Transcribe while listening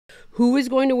who is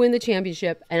going to win the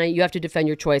championship, and you have to defend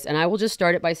your choice. And I will just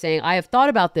start it by saying I have thought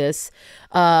about this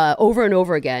over and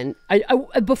over again.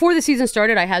 Before the season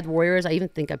started, I had Warriors. I even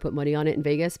think I put money on it in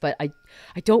Vegas, but I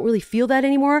don't really feel that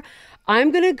anymore. I'm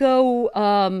going to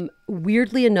go,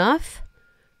 weirdly enough,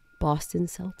 Boston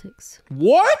Celtics.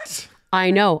 What? I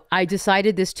know. I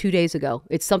decided this 2 days ago.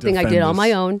 It's something I did on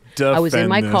my own. I was in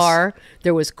my car.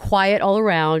 There was quiet all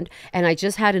around. And I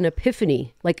just had an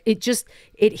epiphany. Like it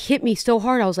hit me so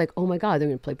hard. I was like, oh my God, they're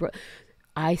going to play.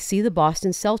 I see the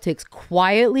Boston Celtics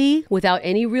quietly without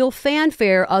any real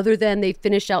fanfare other than they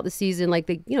finished out the season. Like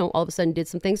they, all of a sudden did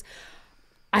some things.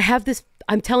 I have this,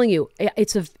 I'm telling you,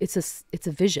 it's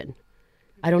a vision.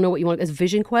 I don't know what you want. It's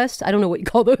Vision Quest. I don't know what you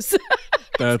call those.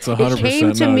 That's 100%. It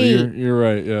came to me. You're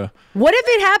right. Yeah. What if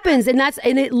it happens?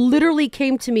 And it literally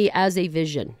came to me as a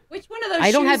vision. Which one of those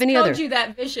I don't have any told you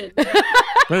that vision?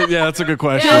 Yeah, that's a good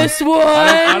question. This one.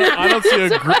 I don't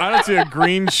see a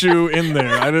green shoe in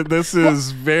there. This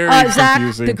is very Zach,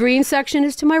 confusing. the green section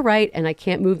is to my right, and I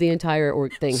can't move the entire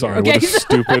thing. Sorry, here, okay? what a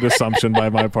stupid assumption by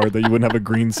my part that you wouldn't have a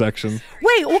green section.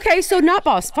 Wait, okay, so not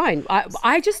boss. Fine.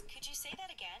 I just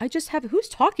have. Who's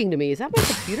talking to me? Is that my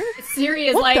computer? Siri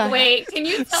is wait, can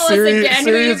you tell us again?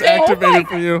 Siri is activated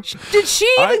for you. Did she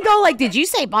even go like, did you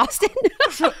say Boston?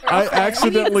 I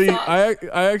accidentally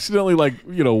like,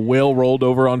 whale rolled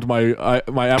over onto my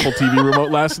Apple TV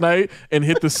remote last night and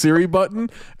hit the Siri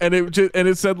button, and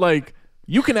it said like,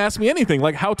 you can ask me anything,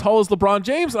 like how tall is LeBron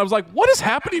James? And I was like, what is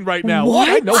happening right now? What?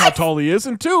 I know how tall he is,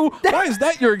 and two, why is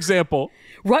that your example?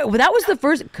 Right. Well, that was the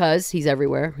first, because he's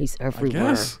everywhere. He's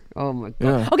everywhere. Oh my God.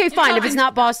 Yeah. Okay, fine. If it's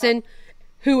not Boston,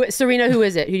 Sarina, who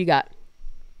is it? Who you got?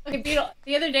 Okay, Beadle,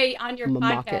 the other day on your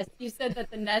podcast, you said that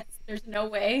the Nets, there's no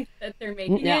way that they're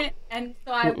making it. And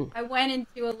so I went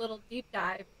into a little deep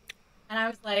dive, and I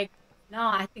was like, no,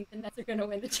 I think the Nets are going to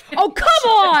win the championship. Oh,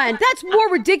 come on. That's more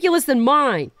ridiculous than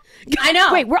mine. I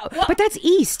know. Wait, but that's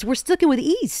East. We're sticking with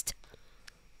East.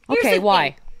 Okay,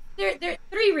 why? There are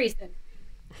 3 reasons.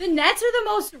 The Nets are the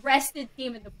most rested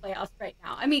team in the playoffs right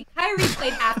now. I mean, Kyrie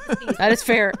played half the season. That is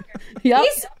fair. Yep.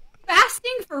 He's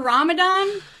fasting for Ramadan,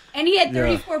 and he had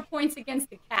 34 points against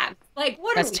the Cavs. Like,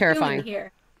 what are we doing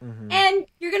here? Mm-hmm. And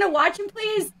you're going to watch him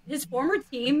play his former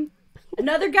team.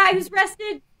 Another guy who's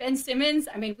rested, Ben Simmons.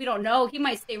 I mean, we don't know. He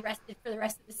might stay rested for the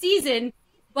rest of the season,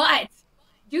 but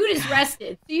dude is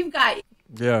rested. So you've got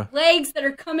legs that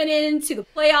are coming into the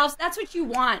playoffs. That's what you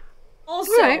want.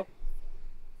 Also,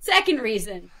 second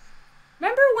reason.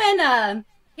 Remember when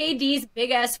KD's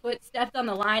big-ass foot stepped on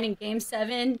the line in Game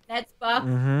 7, Nets Bucks?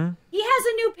 Mm-hmm. He has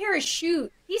a new pair of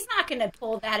shoes. He's not going to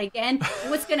pull that again.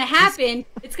 And what's going to happen,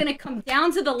 it's going to come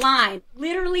down to the line,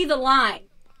 literally the line.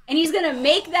 And he's going to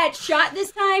make that shot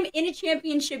this time in a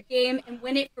championship game and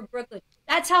win it for Brooklyn.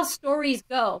 That's how stories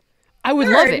go. I would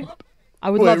love it. I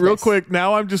would love real quick.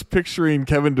 Now I'm just picturing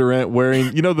Kevin Durant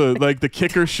wearing, the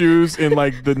kicker shoes in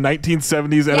like the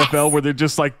 1970s NFL where they're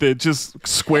just like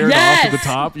squared off at the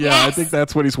top. Yeah, I think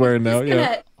that's what he's wearing now.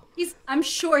 I'm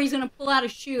sure he's gonna pull out a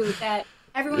shoe that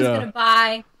everyone's gonna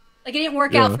buy. Like it didn't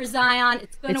work out for Zion.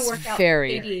 It's gonna work out for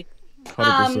KD.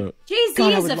 100%.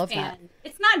 Jay-Z is a fan. That.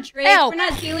 It's not Drake. We're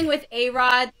not dealing with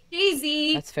A-Rod.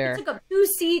 Jay-Z. That's fair. He took up 2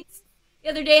 seats the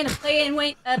other day in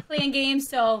the play-in game.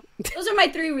 So those are my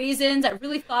 3 reasons. I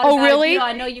really thought about really? it.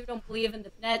 I know you don't believe in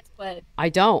the Nets, but I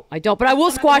don't. But I will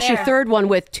squash your third one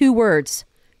with 2 words.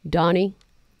 Donnie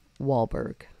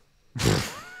Wahlberg.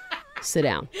 Sit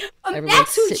down.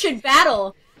 That's who should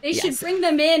battle. They should bring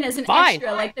them in as an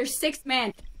extra, like their 6th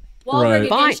man. Wahlberg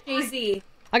against Jay-Z.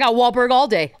 I got Wahlberg all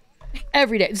day.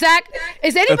 Every day. Zach,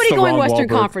 is anybody going Western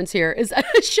Conference here?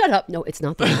 Shut up. No, it's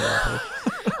not the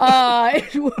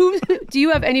Wahlberg. Do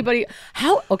you have anybody?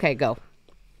 Okay, go.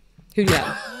 Who do you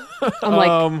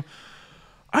have?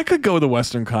 I could go with the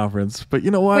Western Conference, but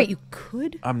you know what? Wait, you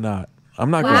could? I'm not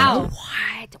going to.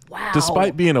 What? Wow.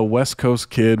 Despite being a West Coast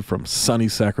kid from sunny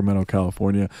Sacramento,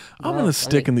 California, I'm going to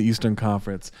stick in the Eastern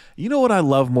Conference. You know what I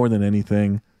love more than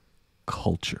anything?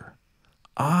 Culture.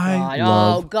 I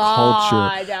love culture.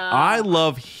 I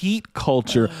love heat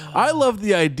culture. I love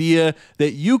the idea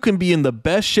that you can be in the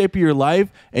best shape of your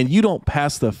life and you don't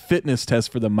pass the fitness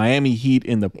test for the Miami Heat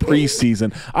in the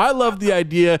preseason. I love the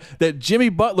idea that Jimmy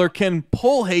Butler can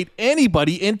pull hate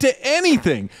anybody into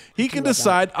anything. He can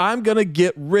decide, I'm going to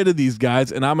get rid of these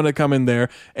guys and I'm going to come in there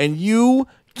and you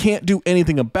can't do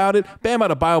anything about it. Bam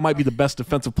Adebayo might be the best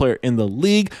defensive player in the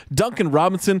league. Duncan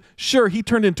Robinson, sure, he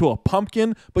turned into a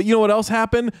pumpkin, but you know what else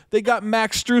happened? They got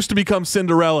Max Strus to become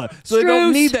Cinderella, so they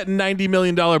don't need that $90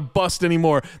 million bust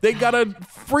anymore. They got a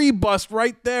free bust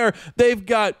right there. They've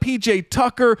got PJ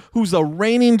Tucker, who's a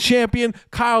reigning champion.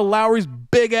 Kyle Lowry's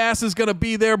big ass is going to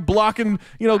be there blocking,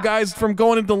 guys from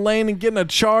going into the lane and getting a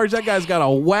charge. That guy's got a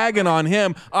wagon on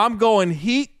him. I'm going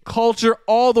Heat culture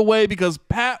all the way because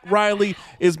Pat Riley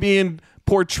is being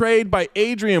portrayed by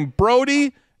Adrian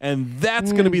Brody, and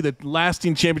that's going to be the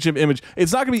lasting championship image.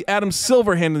 It's not going to be Adam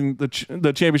Silver handing the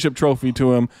championship trophy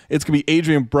to him. It's going to be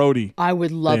Adrian Brody. I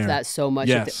would love that so much.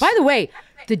 Yes. By the way,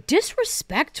 the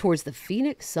disrespect towards the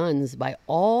Phoenix Suns by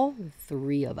all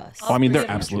three of us. I mean, they're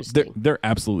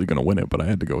absolutely going to win it, but I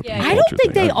had to go with the I don't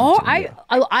think they are.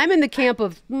 I'm in the camp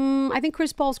of I think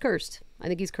Chris Paul's cursed. I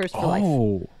think he's cursed for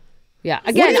life. Yeah.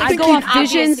 Again, I go off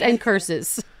visions and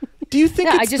curses. Do you think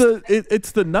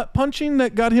it's the nut punching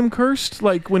that got him cursed?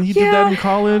 Like when he did that in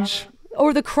college?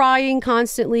 Or the crying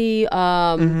constantly.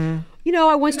 I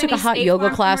once took a hot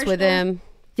yoga class with him.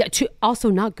 Yeah, also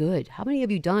not good. How many have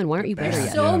you done? Why aren't you better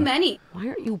yet? So many. Why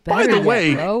aren't you better yet, By the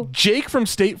way, bro? Jake from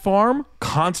State Farm,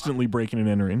 constantly breaking and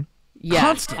entering. Yeah,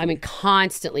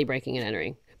 constantly breaking and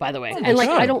entering, by the way. And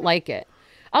I don't like it.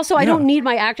 Also, I don't need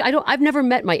my I've never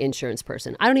met my insurance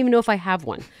person. I don't even know if I have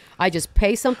one. I just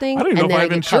pay something. I don't even know if I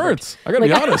have insurance. Covered. I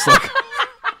gotta be honest.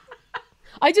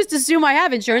 I just assume I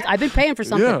have insurance. I've been paying for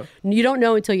something. Yeah. You don't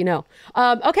know until you know.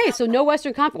 Okay, so no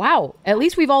Western Conference. Wow. At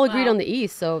least we've all agreed on the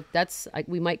East, so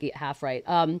we might get half right.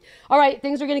 All right,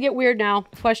 things are going to get weird now.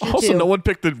 Question 2. Also, no one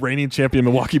picked the reigning champion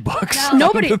Milwaukee Bucks. No.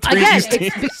 Nobody. Again,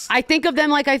 I think of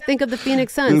them like I think of the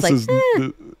Phoenix Suns.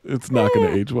 It's not going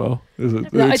to age well. Is it?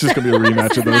 It's just going to be a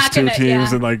rematch of those two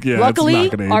teams, and luckily, it's not going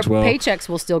to age well. Our paychecks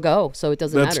will still go, so it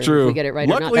doesn't matter if we get it right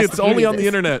or not. Luckily, it's only on the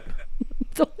internet.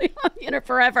 It's only on the internet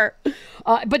forever.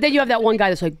 But then you have that one guy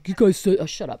that's like, you guys,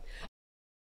 shut up.